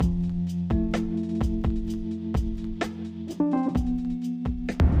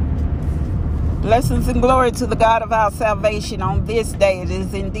Blessings and glory to the God of our salvation on this day. It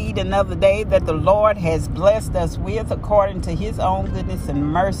is indeed another day that the Lord has blessed us with according to his own goodness and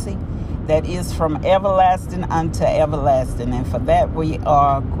mercy that is from everlasting unto everlasting. And for that we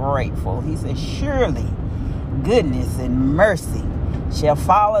are grateful. He says, surely goodness and mercy shall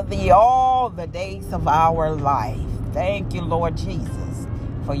follow thee all the days of our life. Thank you, Lord Jesus,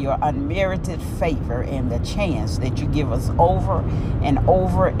 for your unmerited favor and the chance that you give us over and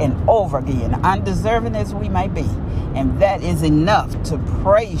over and over again, undeserving as we may be. And that is enough to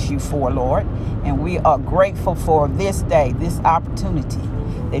praise you for, Lord. And we are grateful for this day, this opportunity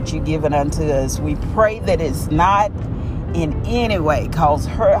that you've given unto us. We pray that it's not in any way cause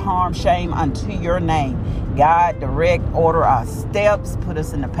hurt, harm, shame unto your name. God, direct, order our steps, put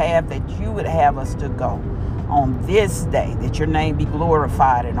us in the path that you would have us to go on this day, that your name be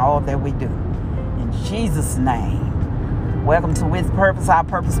glorified in all that we do. In Jesus' name. Welcome to With Purpose, Our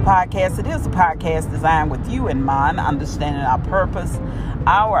Purpose podcast. It is a podcast designed with you in mind, understanding our purpose,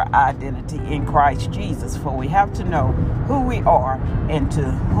 our identity in Christ Jesus. For we have to know who we are and to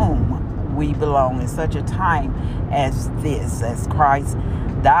whom we belong in such a time as this, as Christ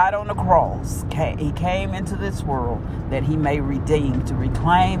died on the cross. He came into this world that he may redeem, to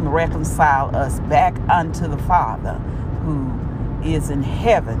reclaim, reconcile us back unto the Father who is in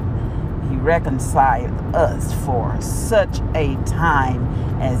heaven. He reconciled us for such a time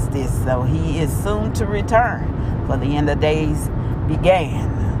as this. So he is soon to return, for the end of days began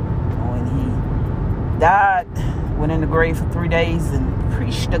when he died, went in the grave for 3 days and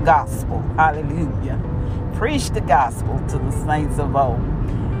preached the gospel. Hallelujah. Preached the gospel to the saints of old.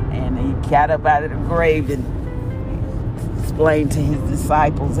 And he got up out of the grave and explained to his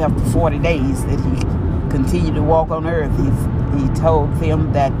disciples after 40 days that he continued to walk on earth. He told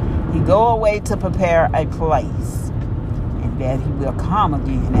them that he go away to prepare a place, and that he will come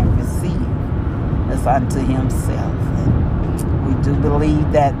again and receive us unto himself. And we do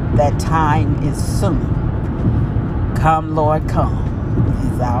believe that that time is soon. Come, Lord, come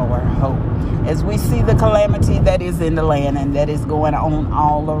is our hope. As we see the calamity that is in the land and that is going on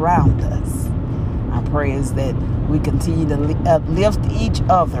all around us, our prayer is that we continue to uplift each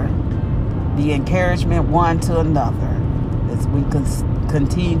other, the encouragement one to another, as we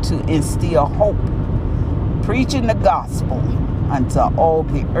continue to instill hope, preaching the gospel unto all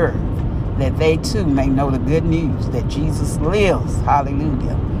the earth, that they too may know the good news that Jesus lives,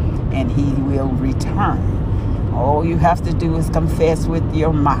 hallelujah, and he will return. All you have to do is confess with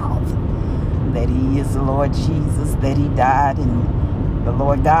your mouth that he is the Lord Jesus, that he died and the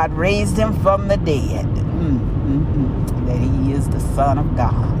Lord God raised him from the dead, that he is the Son of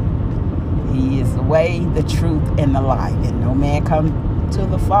God. He is the way, the truth, and the life, and no man come to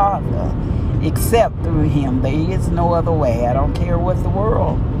the Father except through him. There is no other way. I don't care what the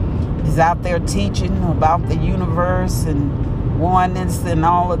world is out there teaching about the universe and oneness and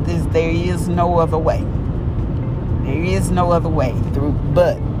all of this. There is no other way. There is no other way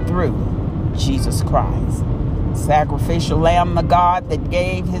but through Jesus Christ, sacrificial Lamb of God that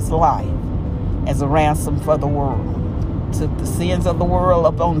gave his life as a ransom for the world, took the sins of the world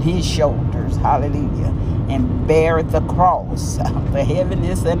upon his shoulders, hallelujah, and bare the cross, the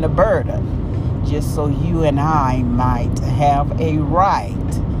heaviness and the burden, just so you and I might have a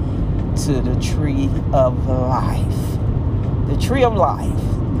right to the tree of life. The tree of life,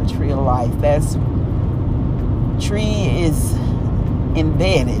 the tree of life. That's tree is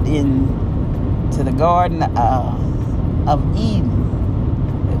embedded into the Garden of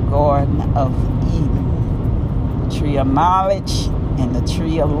Eden, the Garden of Eden, the tree of knowledge and the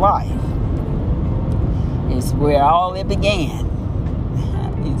tree of life. It's where all it began.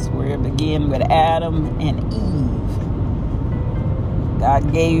 It's where it began with Adam and Eve.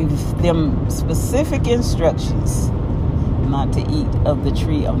 God gave them specific instructions not to eat of the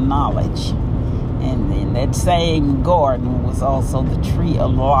tree of knowledge. And in that same garden was also the tree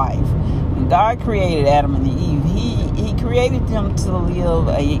of life. When God created Adam and Eve, he created them to live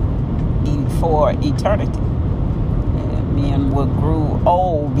for eternity. And men would grow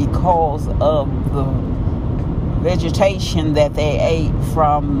old because of the vegetation that they ate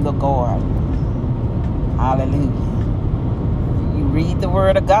from the garden. Hallelujah. You read the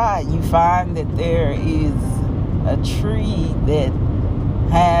word of God, you find that there is a tree that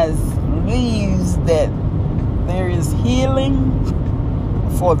has leaves, that there is healing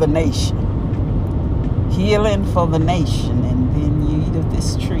for the nation. Healing for the nation. And then you eat of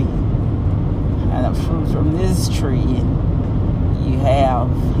this tree and the fruit from this tree, and you have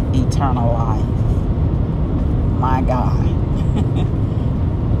eternal life. My God.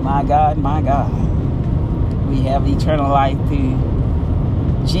 My God, my God. We have eternal life through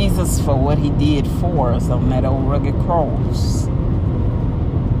Jesus for what he did for us on that old rugged cross.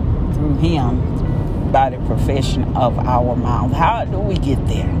 Through him, by the profession of our mouth. How do we get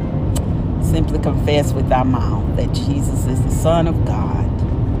there? Simply confess with our mouth that Jesus is the Son of God,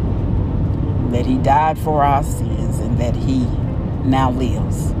 that he died for our sins, and that he now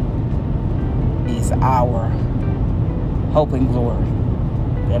lives, is our hope and glory.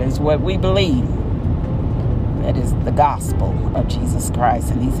 That is what we believe. That is the gospel of Jesus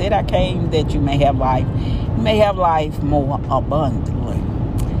Christ. And he said, I came that you may have life. You may have life more abundantly.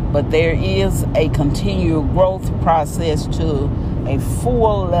 But there is a continual growth process to a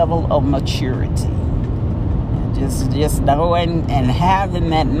full level of maturity. Just knowing and having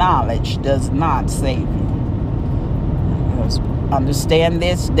that knowledge does not save you. Because understand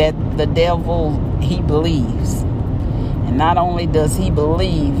this, that the devil, he believes. And not only does he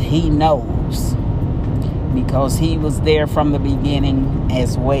believe, he knows. Because he was there from the beginning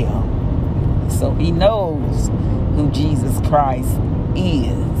as well. So he knows who Jesus Christ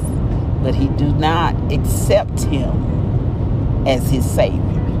is. But he do not accept him as his Savior.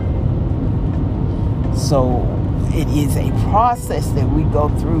 So it is a process that we go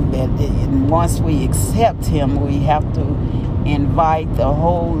through, that once we accept him, we have to invite the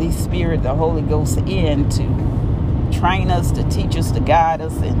Holy Spirit, the Holy Ghost in to train us, to teach us, to guide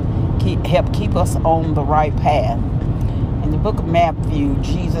us, and help keep us on the right path. In the book of Matthew,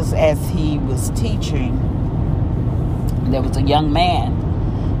 Jesus, as he was teaching, there was a young man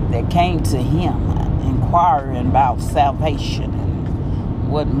that came to him inquiring about salvation and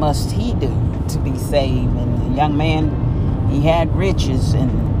what must he do to be saved. And the young man, he had riches,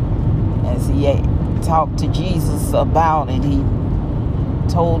 and as he talked to Jesus about it, he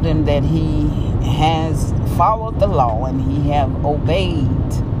told him that he has followed the law and he have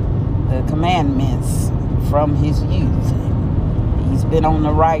obeyed the commandments from his youth. He's been on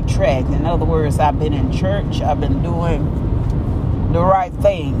the right track. In other words, I've been in church, I've been doing the right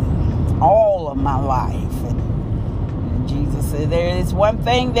thing all of my life. And Jesus said, there is one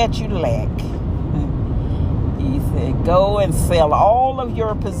thing that you lack. He said, go and sell all of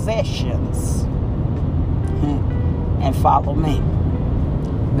your possessions and follow me.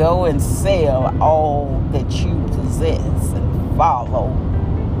 Go and sell all that you possess and follow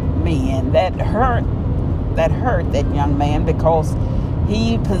me. And that hurt that young man, because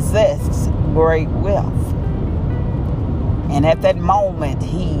he possessed great wealth. And at that moment,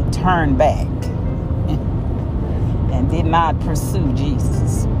 he turned back and did not pursue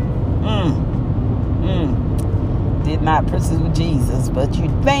Jesus. Did not pursue Jesus. But you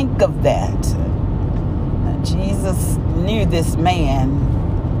think of that. Jesus knew this man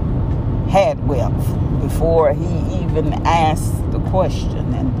had wealth before he even asked the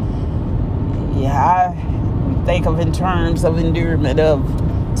question. And we think of in terms of endurement of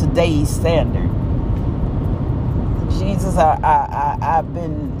today's standard. Jesus, I've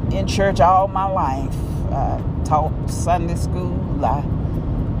been in church all my life. I taught Sunday school.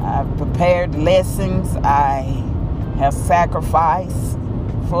 I've prepared lessons. I have sacrificed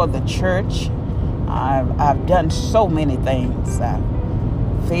for the church. I've done so many things. I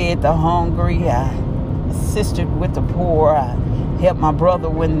fed the hungry. I assisted with the poor. I helped my brother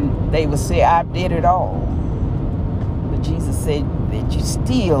when they were sick. I did it all. But Jesus said that you're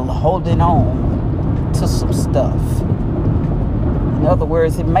still holding on to some stuff. In other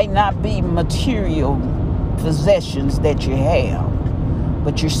words, it may not be material possessions that you have,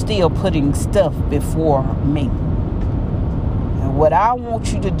 but you're still putting stuff before me. And what I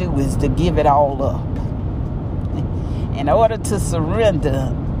want you to do is to give it all up. In order to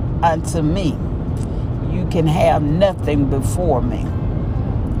surrender unto me, you can have nothing before me.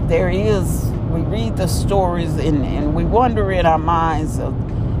 We read the stories and we wonder in our minds of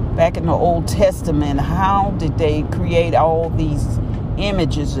back in the Old Testament, how did they create all these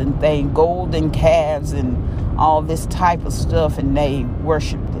images and things, golden calves and all this type of stuff, and they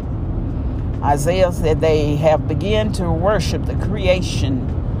worshiped it. Isaiah said they have begun to worship the creation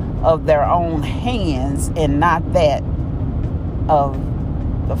of their own hands and not that of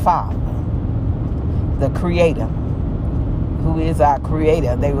the Father, the Creator, who is our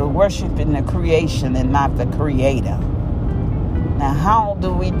Creator. They were worshiping the creation and not the Creator. Now, how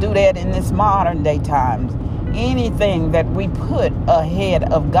do we do that in this modern day times? Anything that we put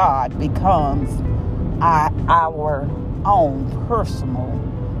ahead of God becomes our own personal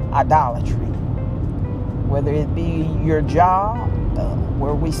idolatry. Whether it be your job,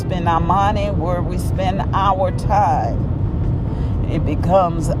 where we spend our money, where we spend our time, it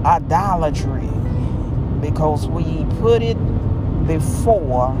becomes idolatry because we put it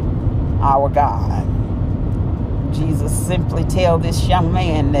before our God. Jesus simply tell this young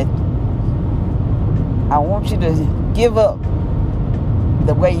man that I want you to give up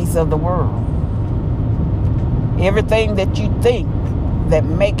the ways of the world. Everything that you think that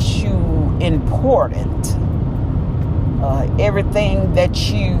makes you important, everything that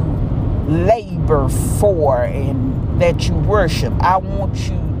you labor for and that you worship, I want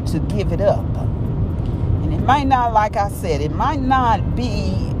you to give it up. And it might not, like I said, it might not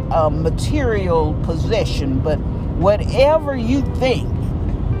be a material possession, but whatever you think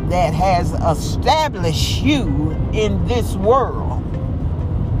that has established you in this world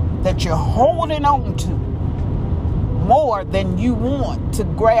that you're holding on to more than you want to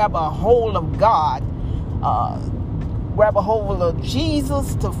grab a hold of God, grab a hold of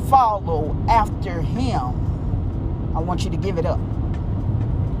Jesus to follow after him, I want you to give it up.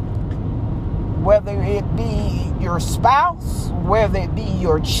 Whether it be your spouse, whether it be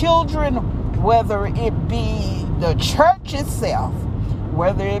your children, whether it be the church itself,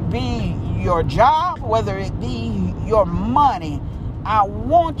 whether it be your job, whether it be your money, I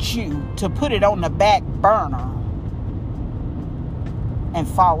want you to put it on the back burner and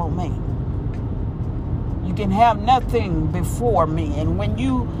follow me. You can have nothing before me. And when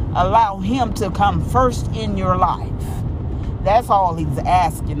you allow him to come first in your life, that's all he's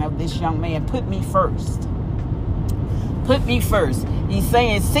asking of this young man. Put me first. Put me first. He's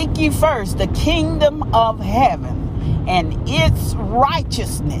saying, seek ye first the kingdom of heaven and its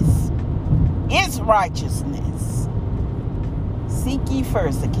righteousness. Its righteousness. Seek ye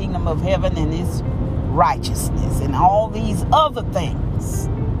first the kingdom of heaven and its righteousness, and all these other things,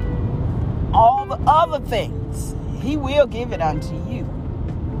 all the other things, he will give it unto you.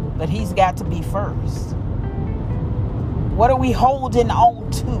 But he's got to be first. What are we holding on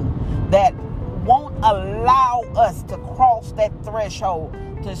to that won't allow us to cross that threshold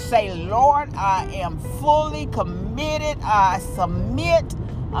to say, Lord, I am fully committed. I submit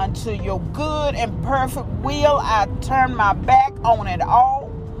unto your good and perfect will. I turn my back on it all.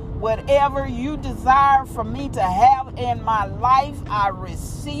 Whatever you desire for me to have in my life, I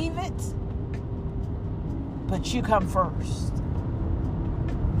receive it. But you come first.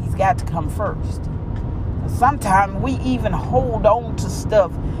 He's got to come first. Sometimes we even hold on to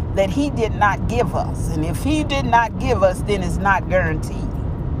stuff that he did not give us. And if he did not give us, then it's not guaranteed.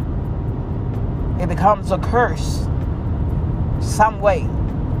 It becomes a curse some way.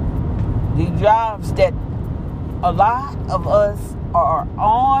 The jobs that a lot of us are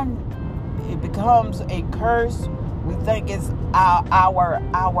on, it becomes a curse. We think it's our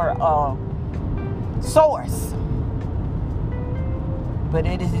source. But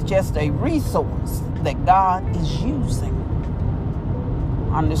it is just a resource that God is using.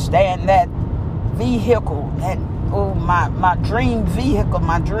 Understand that vehicle, that my dream vehicle,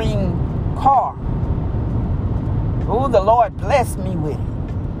 my dream car. Oh, the Lord blessed me with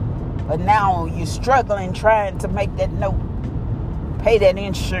it. But now you're struggling trying to make that note, pay that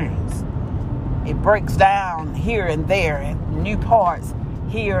insurance. It breaks down here and there, and new parts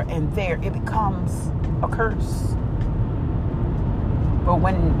here and there. It becomes a curse. But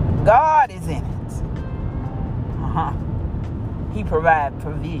when God is in it, he provides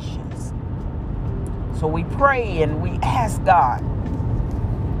provisions. So we pray and we ask God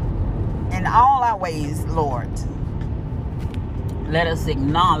in all our ways, Lord, let us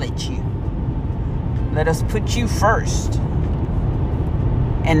acknowledge you. Let us put you first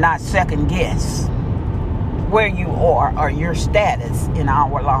and not second guess where you are or your status in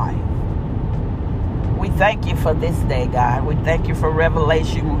our life. We thank you for this day, God. We thank you for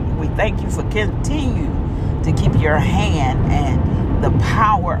revelation. We thank you for continue to keep your hand and the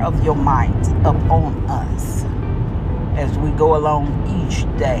power of your might upon us as we go along each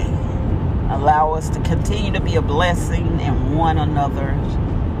day. Allow us to continue to be a blessing in one another's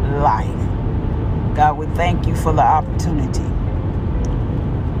life. God, we thank you for the opportunity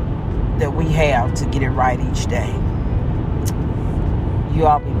that we have to get it right each day. You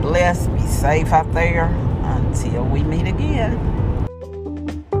all be blessed, be safe out there until we meet again.